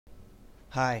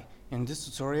Hi, in this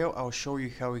tutorial I'll show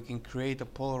you how we can create a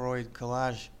Polaroid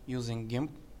collage using GIMP.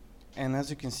 And as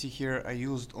you can see here, I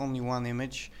used only one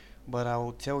image, but I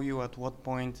will tell you at what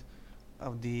point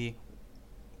of the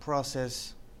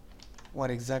process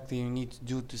what exactly you need to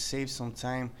do to save some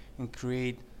time and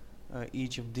create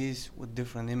each of these with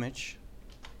different image.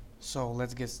 So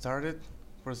let's get started.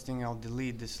 First thing, I'll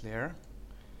delete this layer,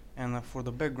 and for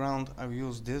the background I'll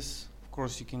use this. Of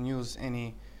course you can use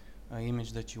any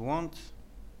image that you want.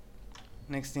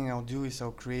 Next thing I'll do is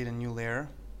I'll create a new layer,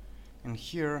 and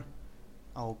here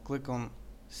I'll click on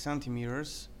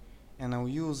centimeters, and I'll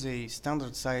use a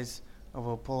standard size of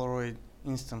a Polaroid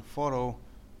instant photo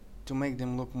to make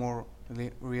them look more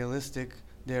realistic.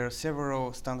 There are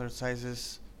several standard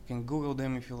sizes. You can Google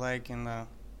them if you like, and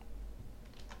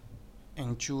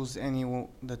choose any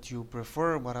that you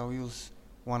prefer, but I'll use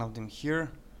one of them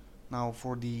here. Now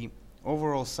for the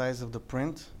overall size of the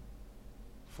print,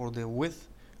 for the width,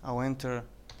 I'll enter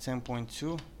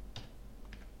 10.2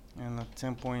 and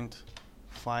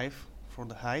 10.5 for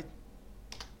the height,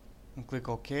 and click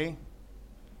OK.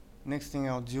 Next thing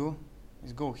I'll do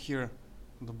is go here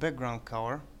to the background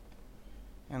color,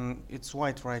 and it's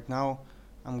white right now.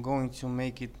 I'm going to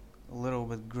make it a little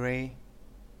bit gray,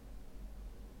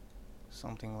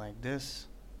 something like this.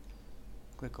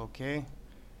 Click OK,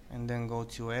 and then go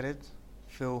to edit,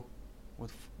 fill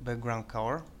with background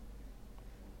color.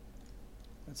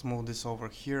 Let's move this over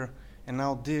here, and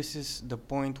now this is the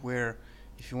point where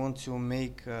if you want to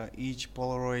make each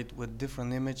Polaroid with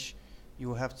different image,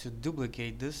 you have to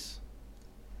duplicate this,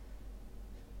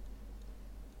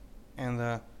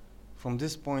 and from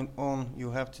this point on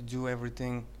you have to do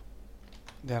everything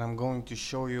that I'm going to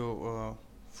show you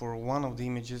for one of the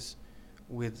images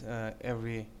with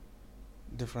every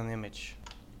different image,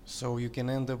 so you can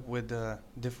end up with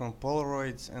different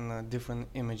Polaroids and different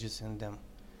images in them.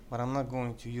 But I'm not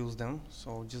going to use them,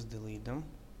 so I'll just delete them.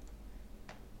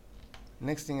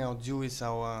 Next thing I'll do is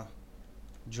I'll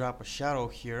drop a shadow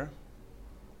here.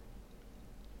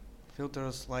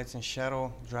 Filters, lights and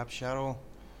shadow, drop shadow,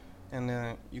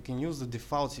 and you can use the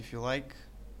defaults if you like.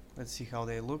 Let's see how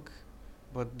they look,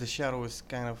 but the shadow is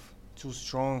kind of too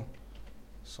strong,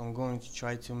 so I'm going to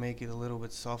try to make it a little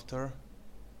bit softer.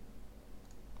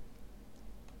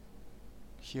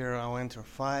 Here I'll enter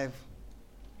 5,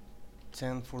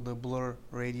 10 for the blur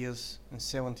radius, and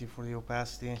 70 for the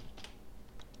opacity.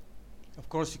 Of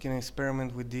course you can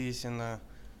experiment with these and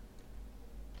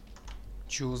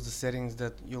choose the settings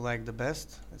that you like the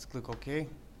best. Let's click OK.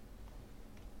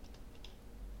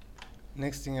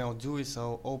 Next thing I'll do is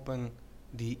I'll open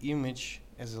the image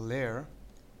as a layer.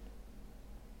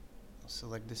 I'll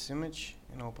select this image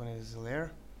and open it as a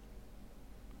layer.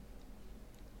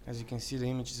 As you can see, the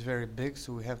image is very big,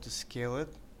 so we have to scale it.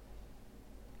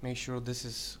 Make sure this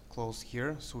is close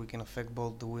here so we can affect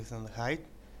both the width and the height.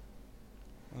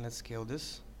 And let's scale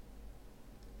this.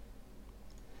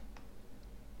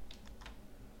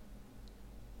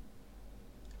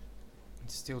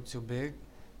 It's still too big.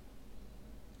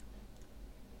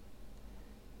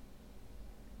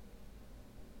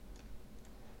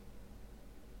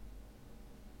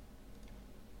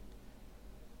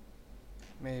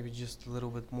 Maybe just a little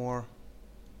bit more.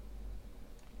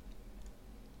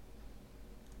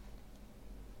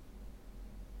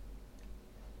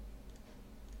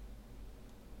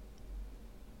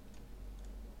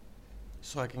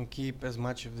 So I can keep as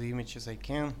much of the image as I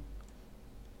can.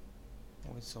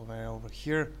 Oh, it's over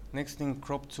here. Next thing,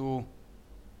 crop tool.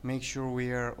 Make sure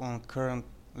we are on current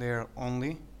layer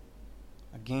only.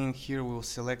 Again, here we'll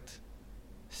select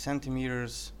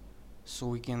centimeters so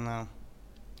we can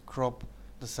crop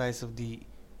the size of the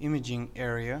imaging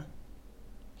area.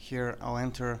 Here I'll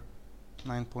enter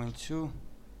 9.2,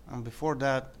 and before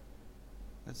that,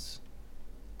 let's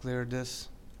clear this.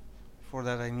 Before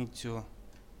that, I need to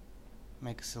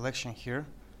make a selection here.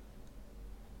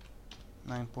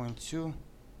 9.2,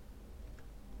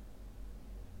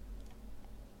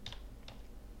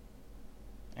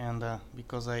 and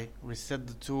because I reset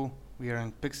the tool, we are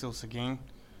in pixels again.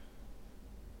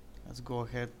 Let's go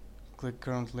ahead, click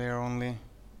current layer only,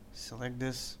 select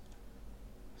this,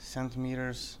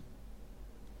 centimeters,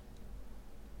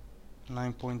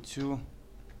 9.2,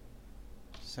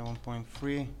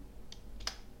 7.3,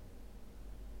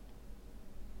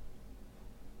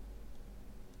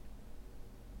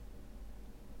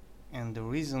 and the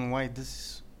reason why this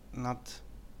is not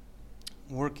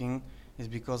working is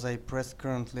because I pressed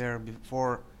current layer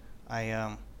before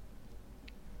I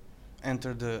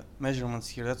enter the measurements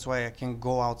here. That's why I can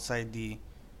go outside the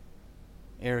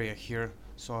area here,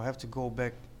 so I have to go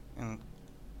back and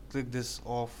click this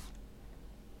off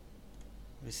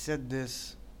reset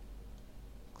this,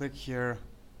 click here,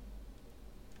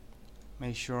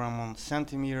 make sure I'm on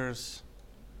centimeters,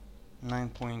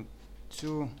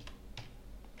 9.2,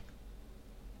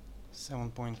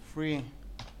 7.3.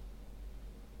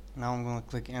 Now I'm going to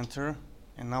click enter,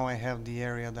 and now I have the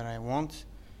area that I want.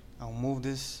 I'll move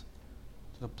this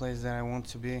to the place that I want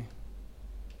to be.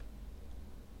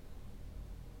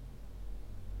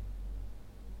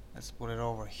 Let's put it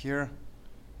over here.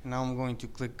 And now I'm going to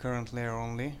click current layer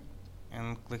only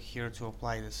and click here to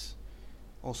apply this.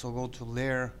 Also go to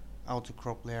layer, auto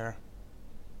crop layer,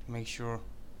 make sure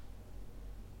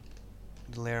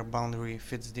the layer boundary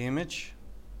fits the image.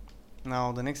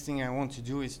 Now the next thing I want to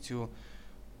do is to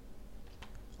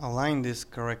align this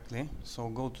correctly. So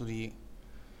go to the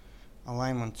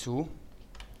alignment tool.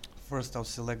 First I'll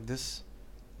select this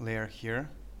layer here.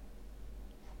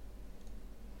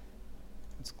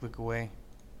 Let's click away,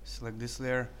 select this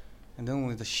layer, and then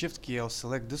with the shift key I'll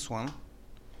select this one,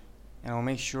 and I'll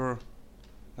make sure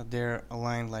that they're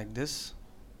aligned like this,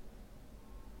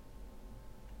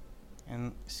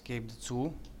 and escape the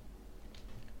tool.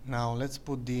 Now let's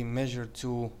put the measure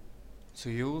tool to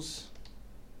use.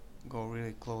 Go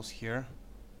really close here,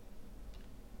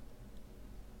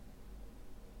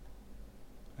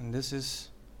 and this is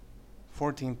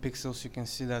 14 pixels. You can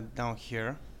see that down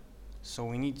here, so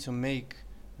we need to make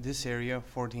this area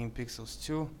 14 pixels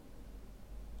too.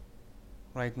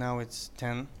 Right now it's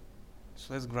 10,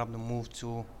 so let's grab the move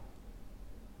tool,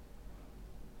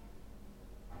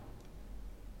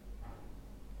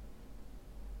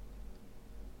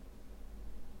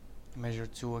 measure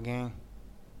tool again.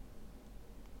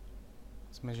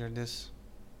 Let's measure this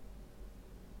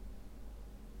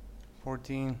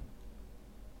 14.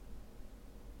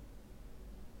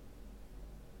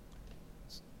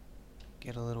 Let's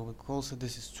get a little bit closer.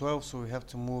 This is 12, so we have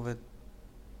to move it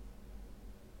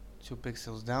 2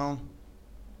 pixels down.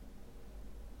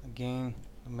 Again,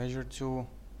 the measure tool.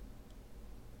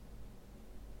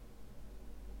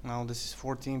 Now this is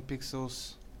 14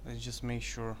 pixels. Let's just make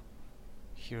sure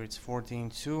here it's 14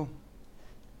 too,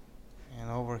 and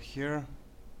over here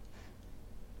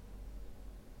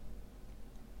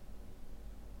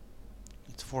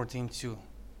it's 14 too.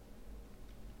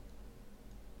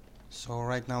 So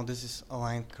right now this is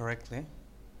aligned correctly.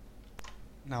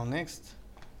 Now next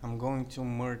I'm going to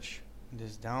merge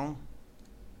this down,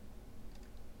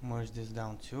 merge this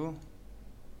down too,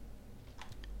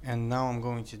 and now I'm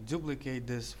going to duplicate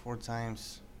this 4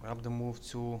 times, grab the move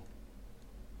tool,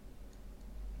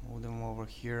 move them over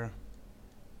here,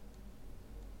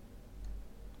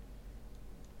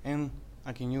 and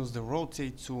I can use the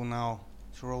rotate tool now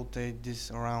to rotate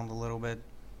this around a little bit.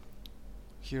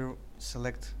 Here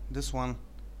select this one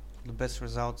for the best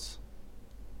results.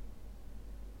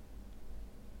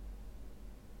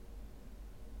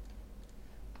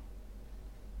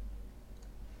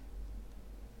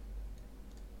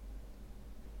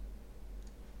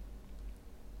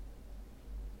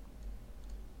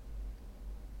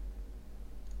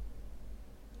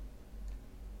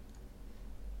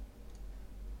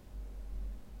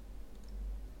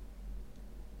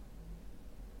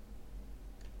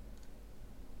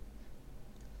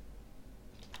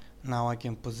 Now I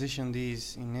can position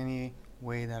these in any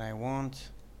way that I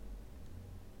want.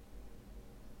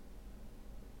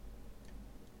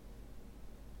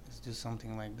 Let's do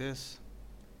something like this.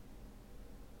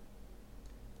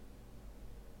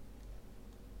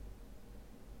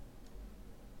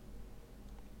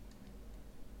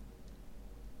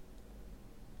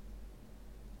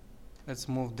 Let's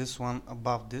move this one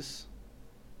above this.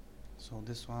 So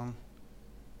this one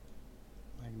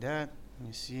like that.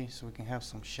 You see, so we can have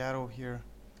some shadow here,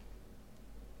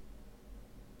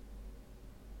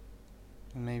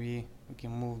 and maybe we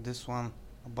can move this one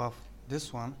above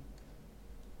this one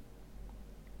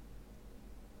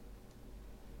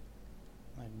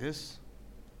like this.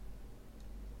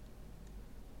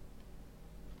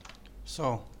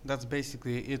 So that's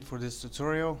basically it for this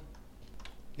tutorial.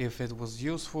 If it was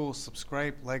useful,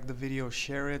 subscribe, like the video,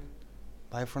 share it.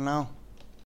 Bye for now.